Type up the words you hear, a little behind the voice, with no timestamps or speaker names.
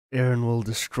Eren will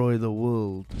destroy the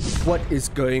world. What is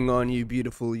going on, you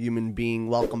beautiful human being?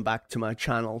 Welcome back to my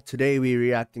channel. Today we're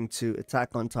reacting to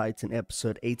Attack on Titan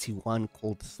episode 81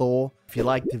 called Thaw. If you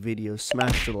liked the video,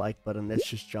 smash the like button. Let's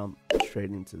just jump straight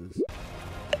into this.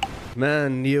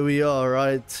 Man, here we are,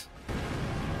 right?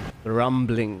 The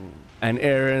rumbling and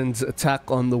Eren's attack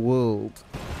on the world.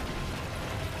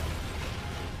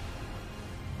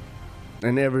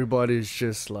 And everybody's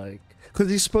just like, because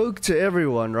he spoke to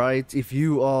everyone, right? If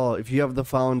you have the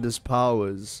founder's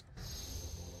powers.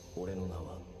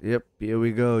 Yep, here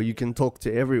we go. You can talk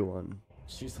to everyone.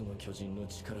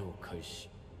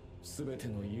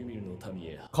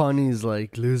 Connie's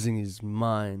like losing his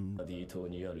mind.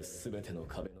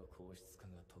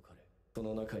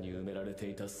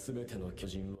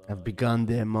 Have begun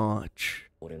their march.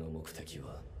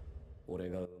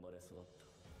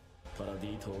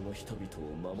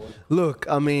 Look,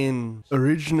 I mean,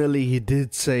 originally he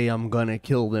did say I'm gonna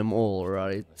kill them all,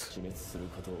 right?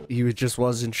 He just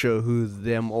wasn't sure who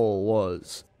them all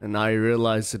was. And I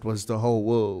realized it was the whole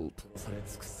world.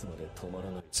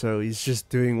 So he's just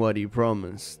doing what he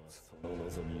promised.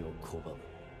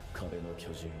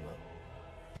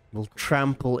 We'll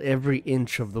trample every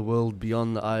inch of the world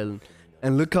beyond the island.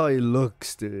 And look how he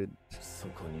looks, dude.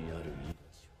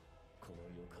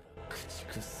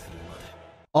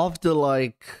 After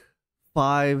like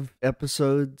 5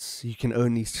 episodes, you can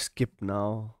only skip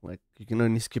now. Like, you can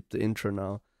only skip the intro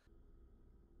now.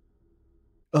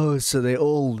 Oh, so they're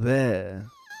all there.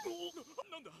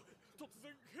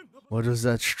 What was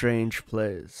that strange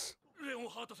place?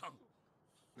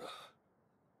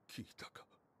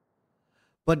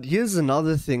 But here's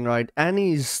another thing, right?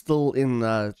 Annie's still in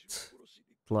that,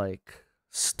 like,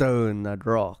 stone, that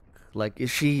rock. Like,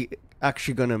 is she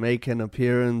actually gonna make an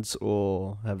appearance,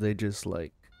 or have they just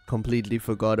like completely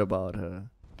forgot about her?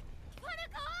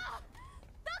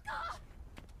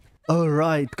 Oh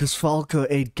right, because Falco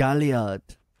ate Galliard,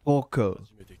 Orko,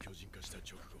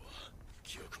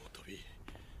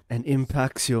 and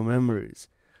impacts your memories.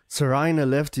 Serena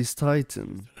left his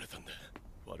Titan.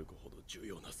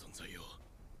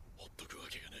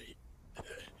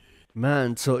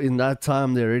 Man, so in that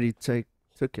time they already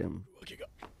took him.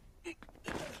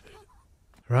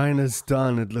 Reiner's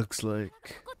done, it looks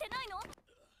like.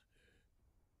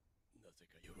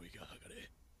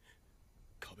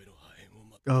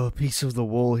 Oh, a piece of the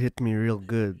wall hit me real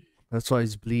good. That's why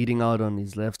he's bleeding out on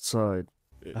his left side.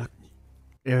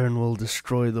 Eren will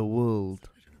destroy the world.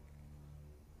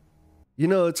 You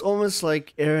know, it's almost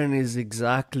like Eren is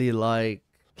exactly like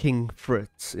King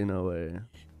Fritz in a way.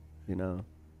 You know?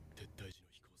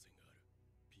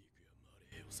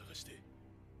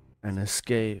 And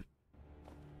escape.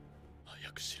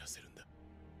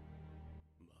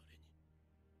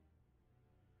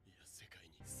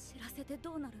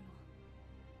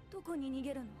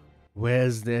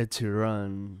 Where's there to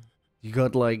run? You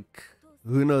got like,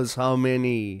 who knows how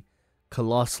many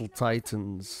colossal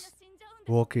titans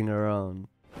walking around.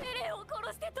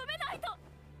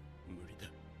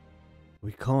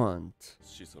 We can't.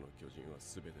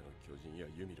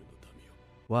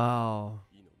 Wow.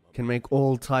 Can make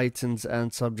all titans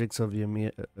and subjects of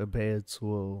Ymir obey its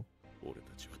will.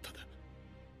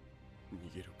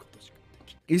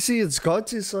 You see, it's got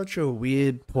to such a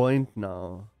weird point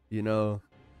now, you know?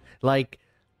 Like,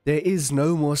 there is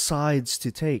no more sides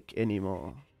to take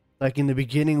anymore. Like, in the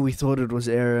beginning, we thought it was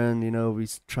Eren, you know, we're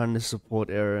trying to support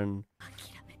Eren.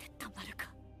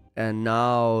 And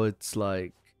now it's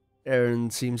like,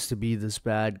 Eren seems to be this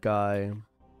bad guy.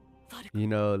 You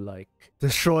know, like,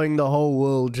 destroying the whole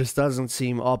world just doesn't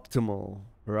seem optimal,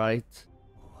 right?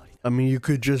 I mean, you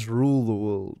could just rule the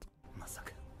world.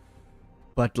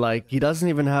 But like, he doesn't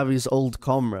even have his old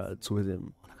comrades with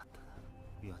him.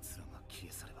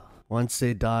 Once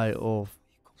they die off,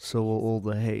 so will all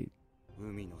the hate.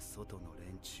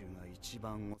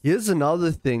 Here's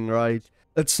another thing, right?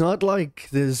 It's not like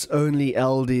there's only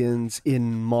Eldians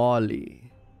in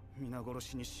Mali.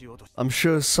 I'm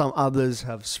sure some others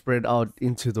have spread out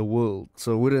into the world,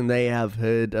 so wouldn't they have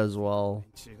heard as well?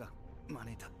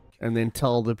 And then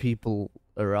tell the people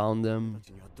around them?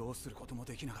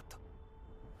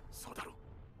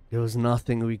 There was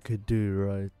nothing we could do,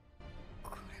 right?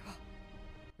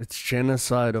 It's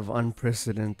genocide of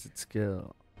unprecedented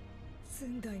scale.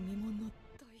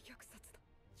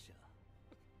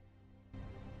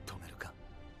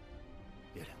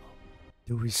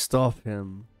 Do we stop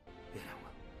him?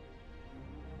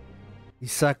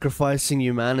 He's sacrificing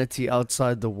humanity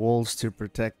outside the walls to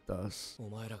protect us.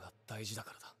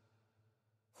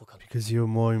 Because you're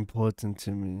more important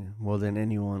to me, more than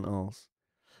anyone else.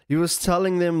 He was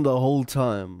telling them the whole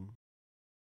time.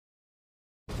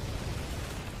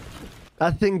 I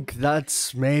think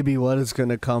that's maybe what it's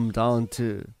gonna come down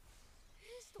to.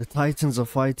 The Titans are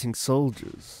fighting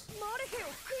soldiers.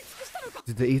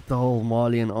 Did they eat the whole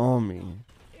Malian army?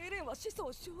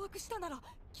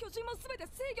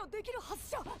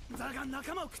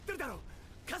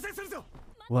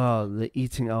 Wow, they're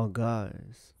eating our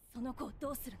guys.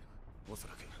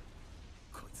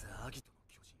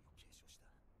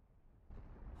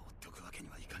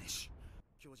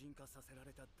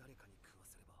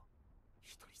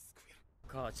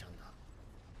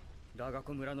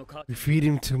 You feed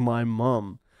him to my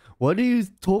mom. What are you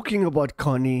talking about,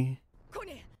 Connie?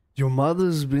 Your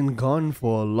mother's been gone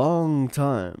for a long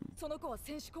time.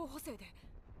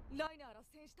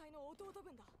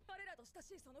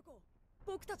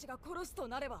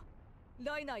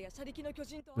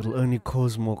 It'll only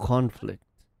cause more conflict.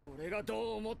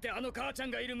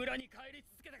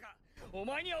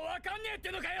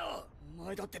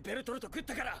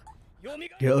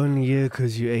 You're only here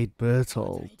because you ate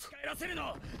Bertolt.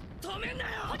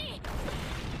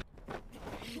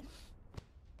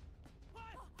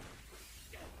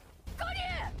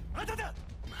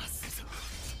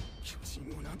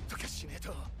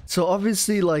 So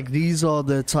obviously, like, these are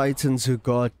the Titans who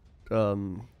got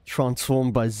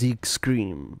transformed by Zeke's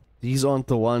scream. These aren't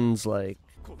the ones, like,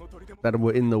 that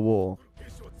were in the war.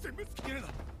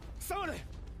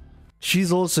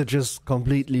 She's also just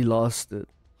completely lost it.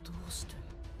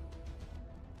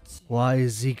 Why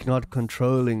is Zeke not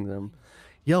controlling them?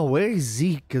 Yo, where is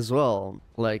Zeke as well?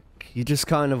 Like, he just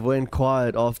kind of went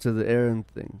quiet after the Eren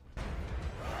thing.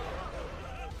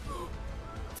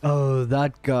 Oh,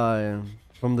 that guy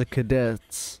from the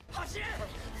cadets.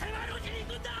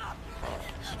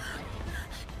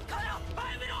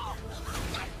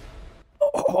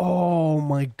 Oh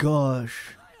my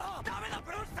gosh.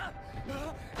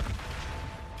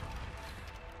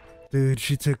 Dude,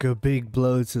 she took a big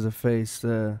blow to the face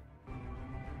there.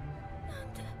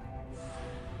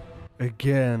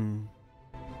 Again.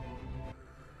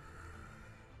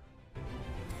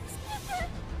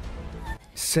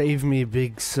 Save me,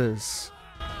 big sis.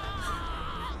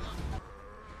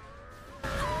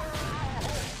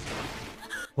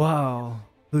 Wow,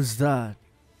 who's that?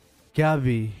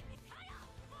 Gabby.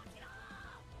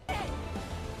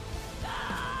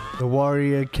 The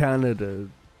warrior candidate.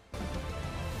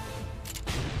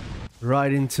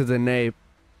 Right into the nape.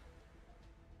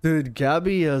 Dude,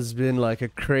 Gabby has been like a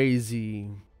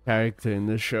crazy character in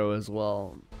this show as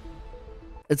well.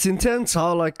 It's intense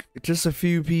how like just a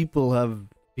few people have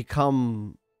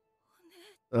become...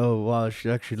 Oh wow, she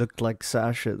actually looked like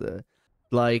Sasha there.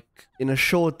 Like, in a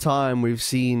short time we've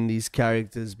seen these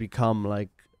characters become like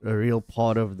a real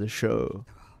part of the show.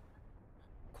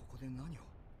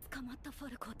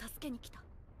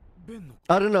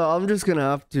 I don't know, I'm just gonna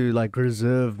have to like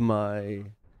reserve my...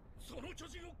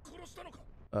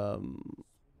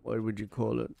 what would you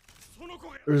call it?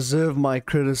 Reserve my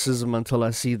criticism until I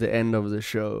see the end of the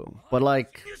show. But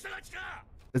like,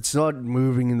 it's not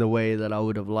moving in the way that I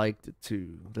would have liked it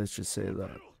to. Let's just say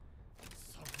that.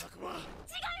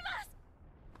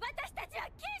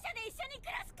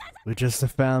 We're just a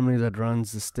family that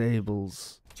runs the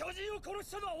stables.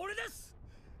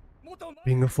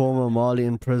 Being a former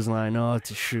Malian prisoner, I know how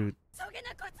to shoot.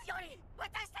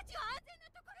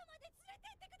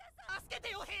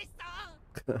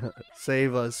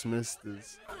 Save us,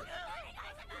 misters.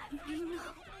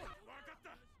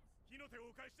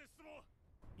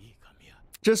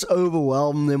 Just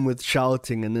overwhelm them with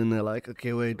shouting and then they're like,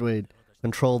 okay, wait,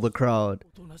 control the crowd.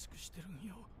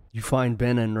 You find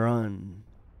Ben and run.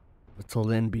 But till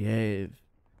then, behave.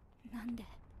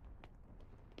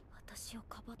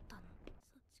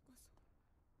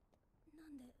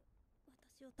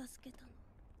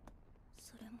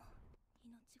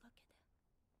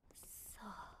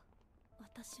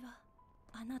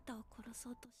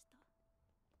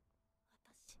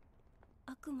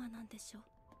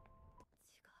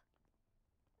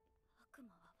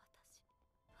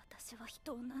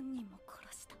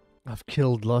 I've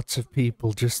killed lots of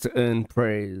people just to earn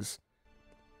praise.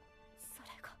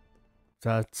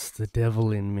 That's the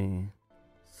devil in me.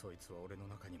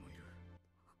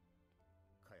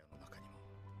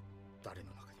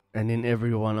 And in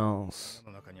everyone else.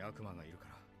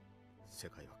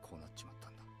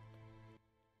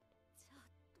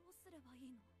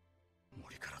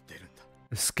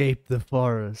 Escape the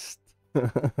forest.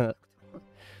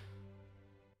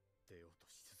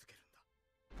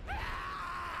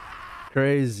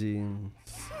 Crazy.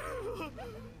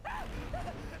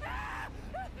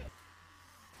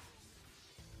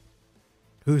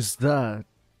 Who's that?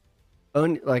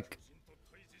 Only like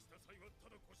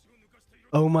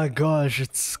Oh my gosh,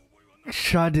 it's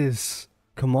Shadis.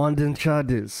 Commandant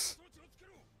Shadis.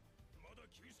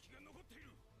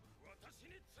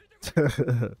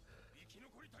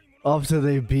 After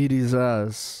they beat his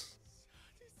ass.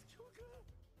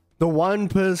 The one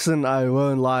person I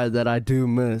won't lie that I do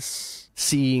miss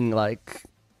seeing, like,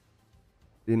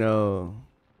 you know,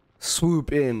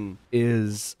 swoop in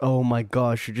is, oh my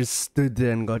gosh, you just stood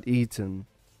there and got eaten.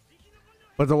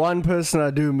 But the one person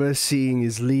I do miss seeing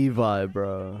is Levi,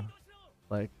 bro.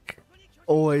 Like,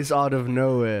 always out of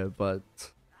nowhere, but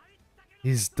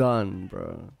he's done,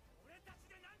 bro.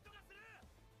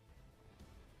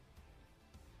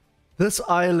 This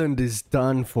island is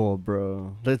done for,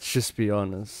 bro. Let's just be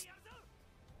honest.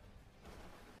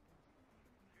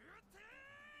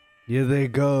 Here they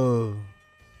go.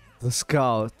 The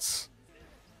scouts.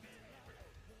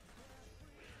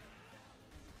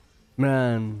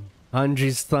 Man,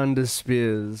 Hanji's thunder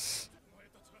spears.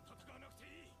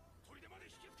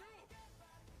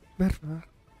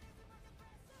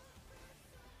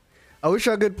 I wish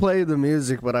I could play the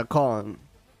music, but I can't.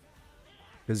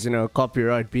 Because, you know,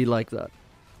 copyright be like that.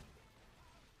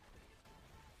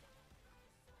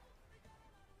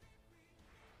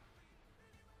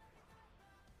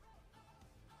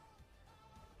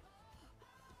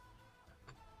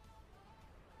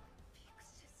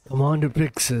 Commander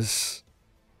Pixis.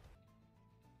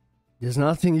 There's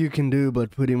nothing you can do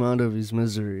but put him out of his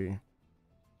misery.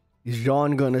 Is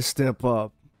Jean gonna step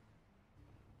up?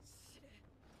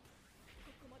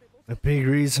 A big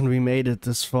reason we made it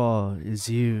this far is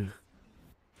you.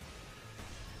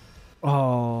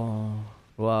 Oh,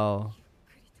 wow.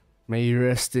 May you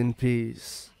rest in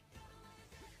peace.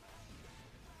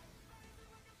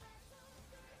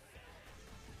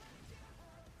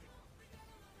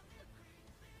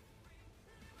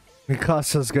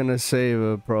 Mikasa's gonna save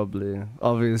her, probably.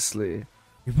 Obviously.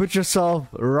 You put yourself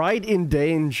right in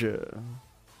danger.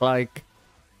 Like,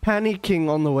 panicking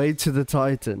on the way to the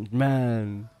Titan.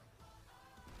 Man.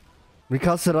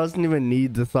 Mikasa doesn't even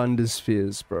need the Thunder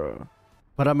Spheres, bro.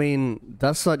 But I mean,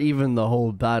 that's not even the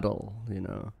whole battle, you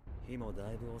know.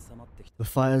 The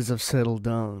fires have settled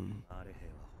down.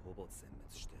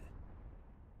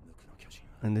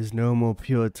 And there's no more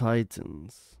pure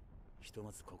Titans.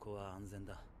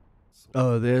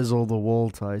 Oh, there's all the wall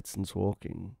Titans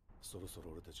walking.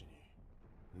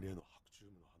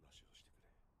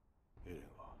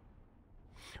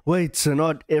 Wait, so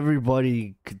not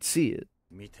everybody could see it?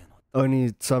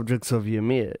 Only subjects of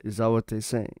Ymir, is that what they're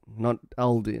saying? Not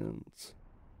Eldians.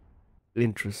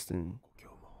 Interesting.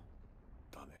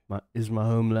 Is my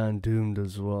homeland doomed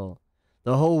as well?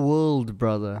 The whole world,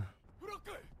 brother.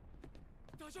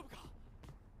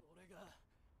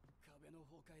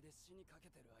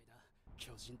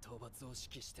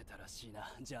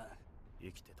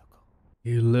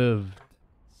 You lived.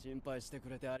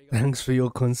 Thanks for your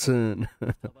concern.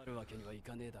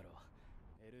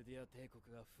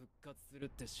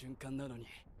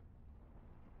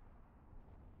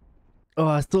 Oh,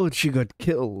 I thought she got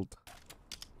killed.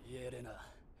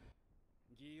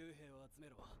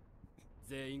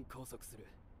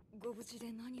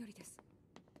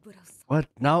 What?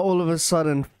 Now all of a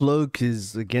sudden Floke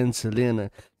is against Helena.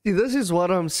 See, this is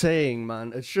what I'm saying,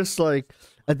 man. It's just like,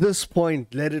 at this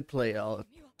point, let it play out.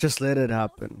 Just let it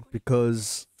happen.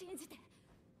 Because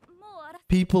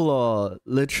people are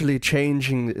literally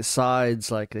changing their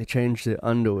sides like they change their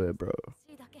underwear, bro.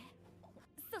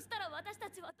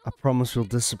 I promise we'll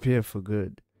disappear for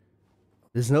good.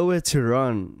 There's nowhere to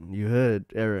run. You heard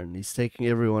Eren. He's taking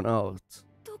everyone out.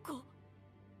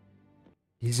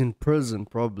 He's in prison,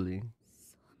 probably.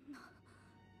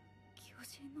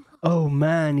 Oh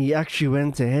man, he actually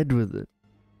went ahead with it.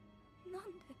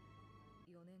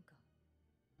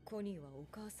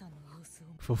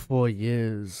 For 4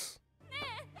 years.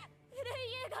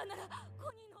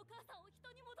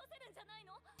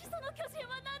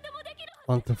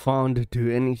 Want the founder to do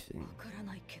anything?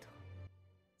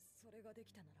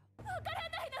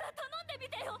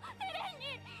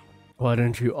 Why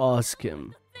don't you ask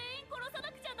him?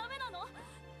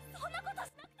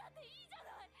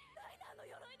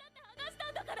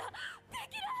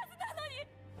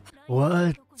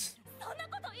 What?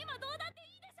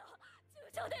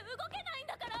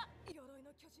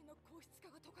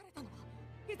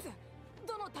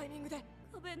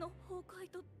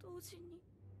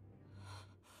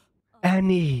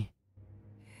 Annie!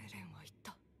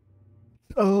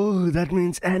 Oh, that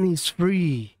means Annie's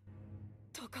free.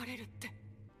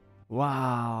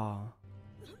 Wow.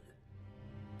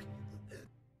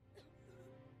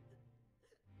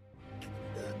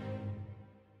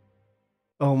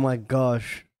 Oh my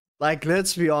gosh. Like,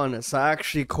 let's be honest, I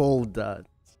actually called that,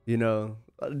 you know.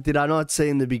 Did I not say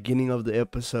in the beginning of the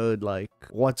episode, like,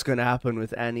 what's gonna happen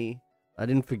with Annie? I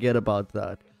didn't forget about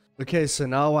that. Okay, so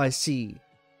now I see.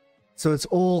 So it's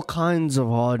all kinds of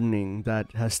hardening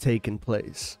that has taken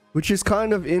place. Which is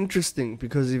kind of interesting,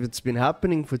 because if it's been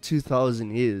happening for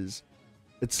 2,000 years,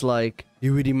 it's like,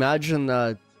 you would imagine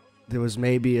that there was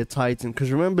maybe a Titan.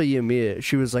 Because remember Ymir,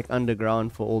 she was like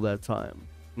underground for all that time.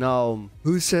 Now,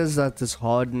 who says that this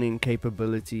hardening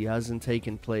capability hasn't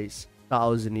taken place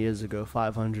 1,000 years ago,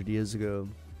 500 years ago,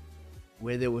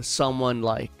 where there was someone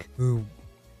like who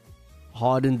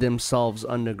hardened themselves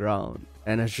underground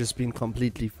and has just been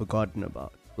completely forgotten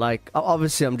about? Like,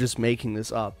 obviously I'm just making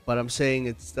this up, but I'm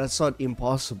saying that's not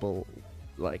impossible.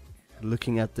 Like,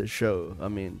 looking at the show, I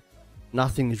mean,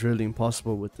 nothing is really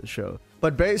impossible with the show.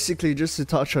 But basically, just to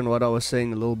touch on what I was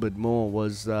saying a little bit more,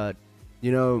 was that,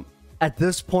 you know, at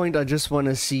this point, I just want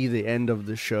to see the end of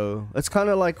the show. It's kind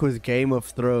of like with Game of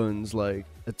Thrones, like,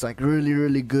 it's like really,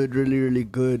 really good, really, really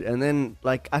good. And then,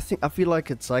 like, I feel like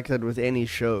it's like that with any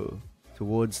show.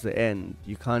 Towards the end,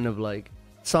 you kind of like,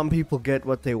 some people get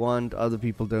what they want, other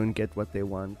people don't get what they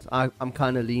want. I'm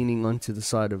kind of leaning onto the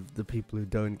side of the people who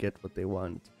don't get what they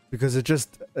want. Because it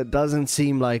doesn't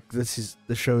seem like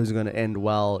the show is going to end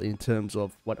well in terms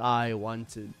of what I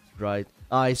wanted, right?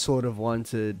 I sort of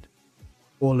wanted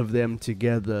all of them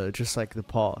together, just like the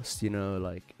past, you know,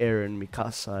 like Eren,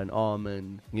 Mikasa, and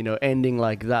Armin, you know, ending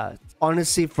like that.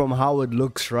 Honestly, from how it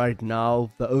looks right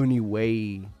now, the only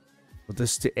way for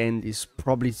this to end is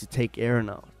probably to take Eren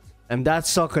out. And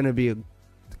that's not going to be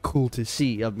cool to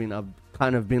see. I mean, I've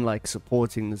kind of been like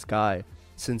supporting this guy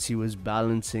since he was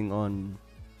balancing on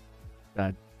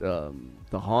that,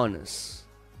 the harness.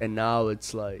 And now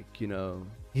it's like, you know,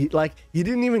 he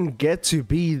didn't even get to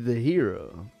be the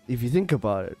hero. If you think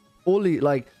about it,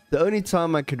 the only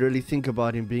time I could really think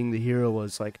about him being the hero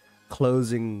was like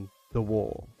closing the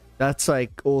wall. That's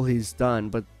like all he's done,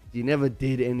 but he never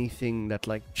did anything that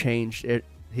like changed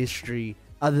history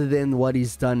other than what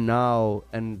he's done now,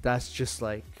 and that's just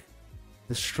like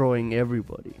destroying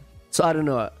everybody. So I don't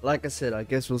know, like I said, I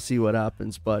guess we'll see what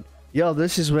happens, but yo,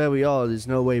 this is where we are. There's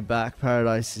no way back.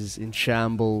 Paradise is in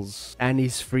shambles.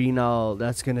 Annie's free now.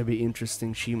 That's gonna be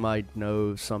interesting. She might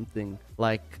know something.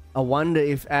 Like, I wonder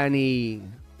if Annie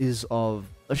is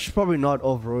she's probably not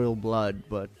of royal blood,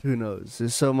 but who knows?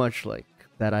 There's so much like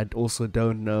that I also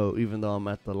don't know, even though I'm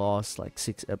at the last like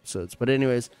 6 episodes. But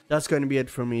anyways, that's going to be it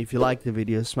from me. If you like the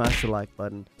video, smash the like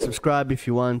button. Subscribe if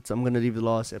you want. I'm going to leave the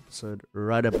last episode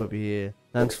right up over here.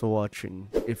 Thanks for watching.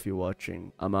 If you're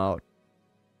watching, I'm out.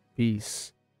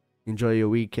 Peace. Enjoy your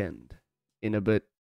weekend. In a bit.